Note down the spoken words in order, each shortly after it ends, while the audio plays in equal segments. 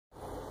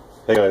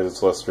Hey guys,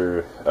 it's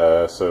Lester.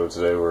 So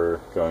today we're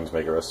going to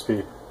make a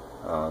recipe.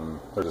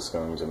 We're just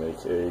going to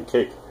make a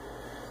cake.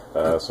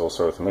 So we'll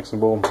start with a mixing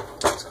bowl.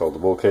 It's called the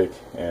bowl cake,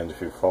 and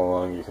if you follow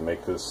along, you can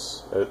make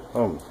this at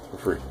home for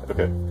free.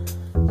 Okay.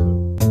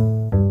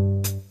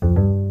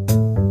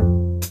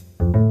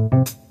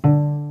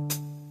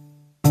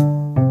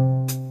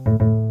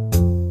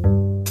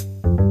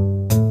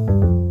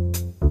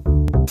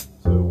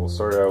 So we'll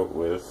start out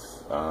with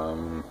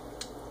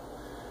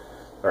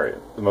alright,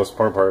 the most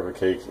important part of a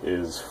cake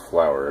is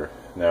flour.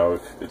 Now,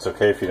 it's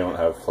okay if you don't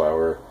have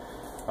flour.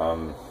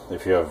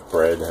 If you have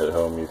bread at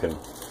home, you can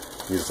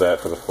use that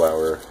for the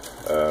flour.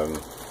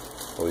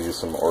 We'll use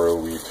some Oro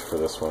wheat for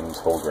this one. It's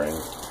whole grain.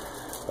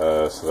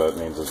 So that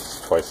means it's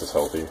twice as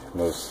healthy.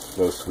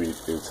 Most wheat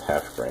is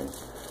half grain.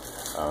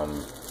 It's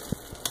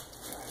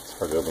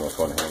hard to open with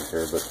one hand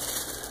here, but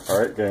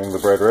alright, getting the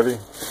bread ready.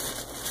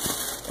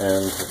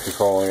 And if you're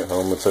following at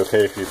home, it's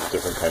okay if you use a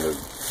different kind of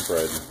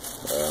bread.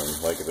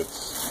 Like if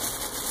it's,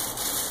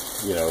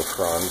 you know,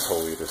 Franz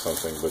whole wheat or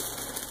something, but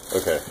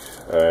okay.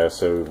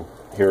 So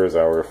here is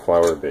our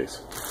flour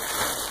base.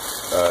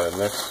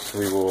 Next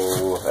we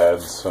will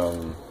add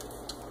some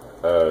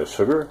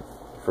sugar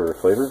for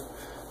flavor,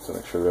 so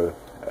make sure to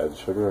add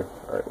sugar.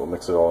 Alright, we'll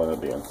mix it all in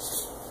at the end.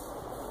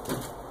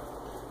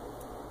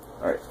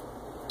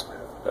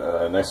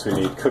 Alright, next we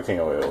need cooking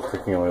oil.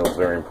 Cooking oil is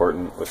very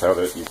important. Without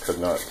it you could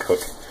not cook,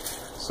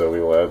 so we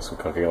will add some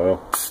cooking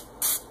oil.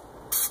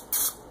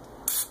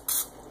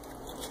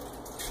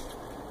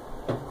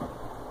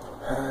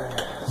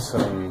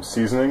 Some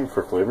seasoning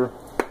for flavor.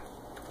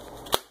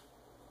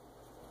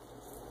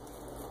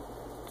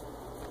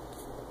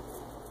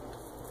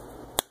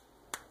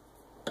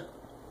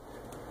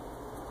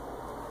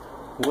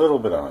 A little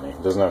bit of honey.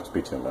 It doesn't have to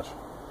be too much.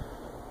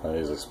 Honey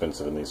is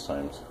expensive in these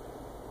times.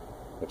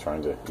 We're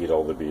trying to eat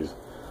all the bees.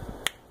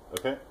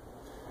 Okay.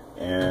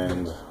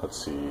 And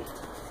let's see.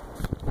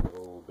 A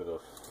little bit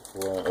of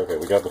flour. Okay,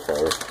 we got the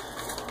flour.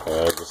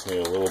 Just need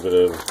a little bit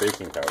of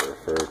baking powder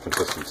for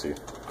consistency.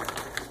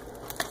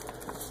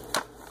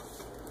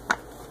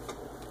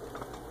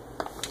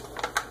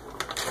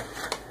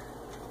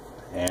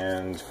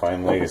 And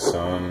finally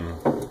some,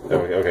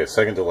 okay,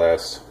 second to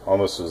last,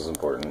 almost as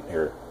important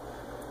here.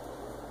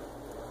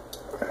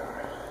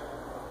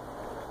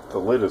 The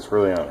lid is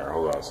really on there,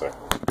 hold on a sec.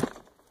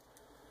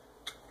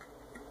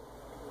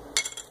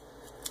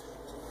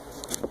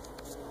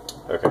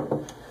 Okay,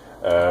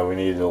 we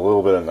need a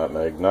little bit of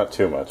nutmeg, not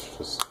too much,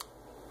 just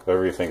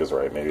whatever you think is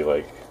right, maybe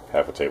like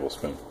half a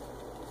tablespoon.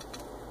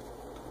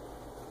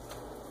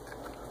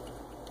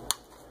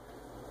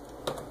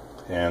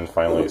 And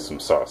finally some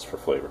sauce for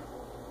flavor.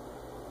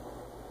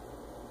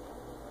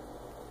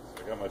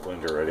 I got my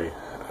blender ready.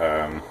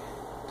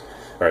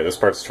 Alright, this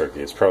part's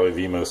tricky. It's probably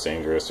the most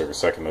dangerous or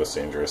second most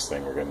dangerous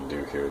thing we're going to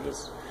do here.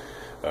 Just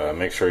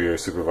make sure you're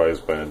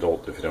supervised by an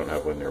adult if you don't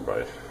have one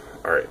nearby.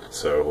 Alright,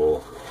 so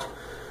we'll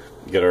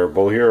get our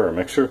bowl here, our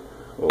mixture.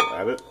 We'll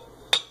add it.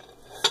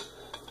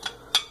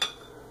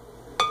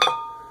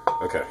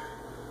 Okay.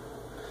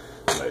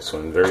 Nice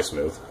one, very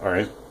smooth.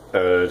 Alright,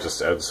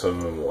 just add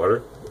some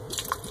water.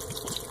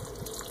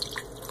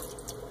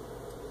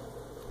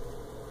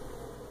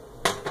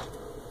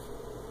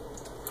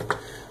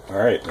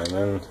 Alright, and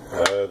then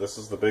this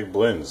is the big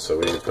blend, so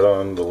we put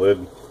on the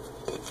lid.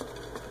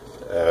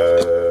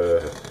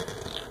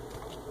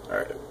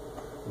 Alright,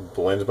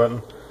 blend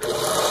button.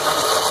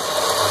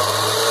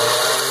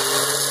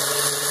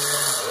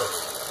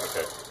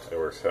 Okay, it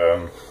works.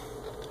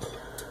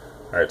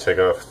 Alright, take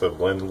off the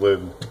blend lid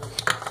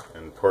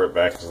and pour it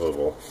back into the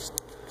bowl.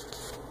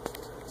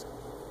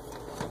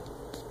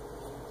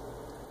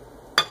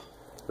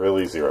 Real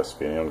easy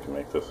recipe, anyone can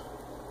make this.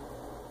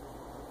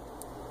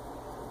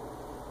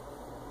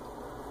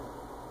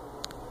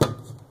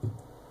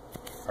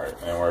 Alright,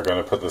 and we're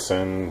going to put this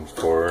in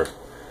for,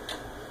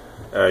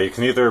 you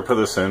can either put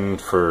this in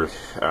for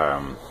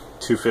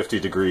 250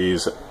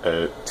 degrees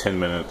at 10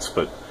 minutes,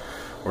 but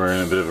we're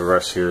in a bit of a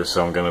rush here,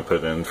 so I'm going to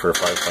put it in for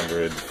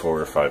 500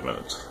 for 5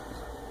 minutes.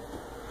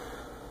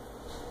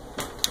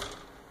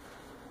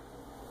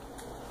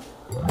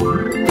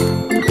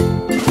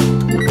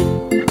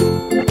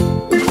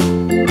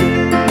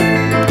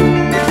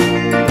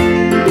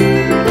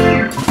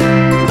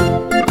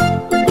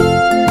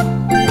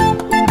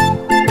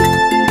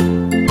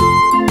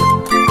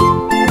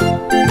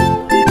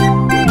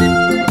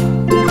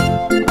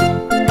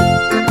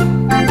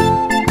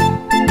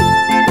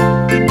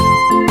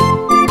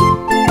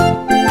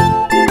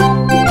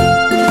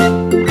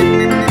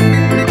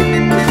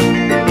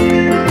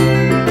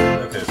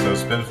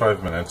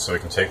 So we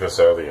can take this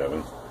out of the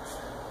oven.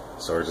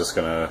 So we're just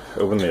gonna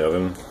open the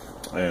oven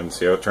and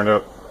see how it turned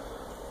out.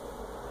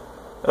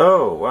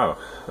 Oh wow,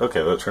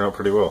 okay, that turned out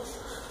pretty well.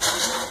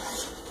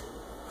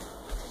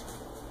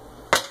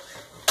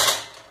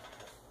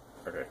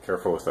 Okay,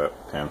 careful with that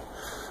pan.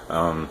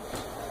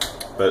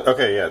 But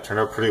okay, yeah, it turned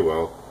out pretty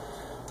well.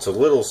 It's a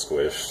little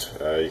squished.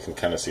 You can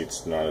kind of see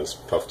it's not as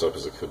puffed up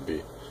as it could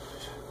be.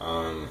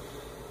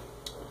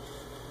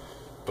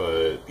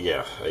 But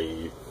yeah,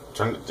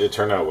 It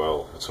turned out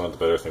well. It's one of the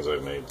better things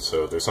I've made.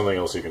 So there's something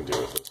else you can do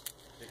with it.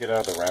 Take it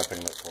out of the wrapping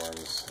that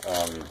forms,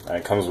 and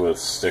it comes with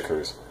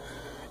stickers.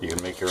 You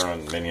can make your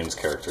own Minions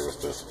character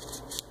with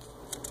this.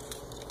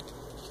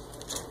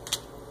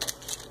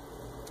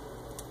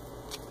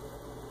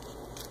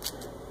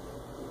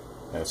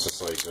 And it's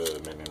just like the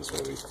Minions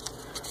movie.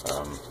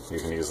 You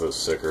can use the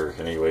sticker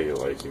any way you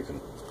like. You can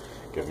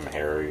give them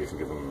hair, you can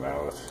give them a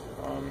mouth.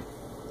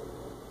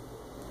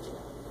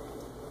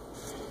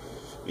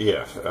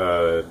 Yeah,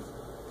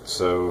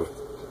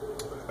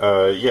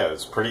 yeah,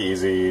 it's pretty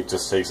easy. It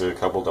just takes a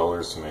couple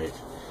dollars to make.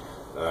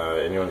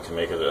 Anyone can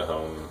make it at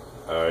home.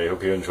 I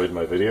hope you enjoyed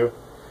my video,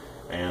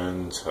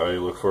 and I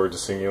look forward to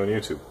seeing you on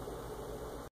YouTube.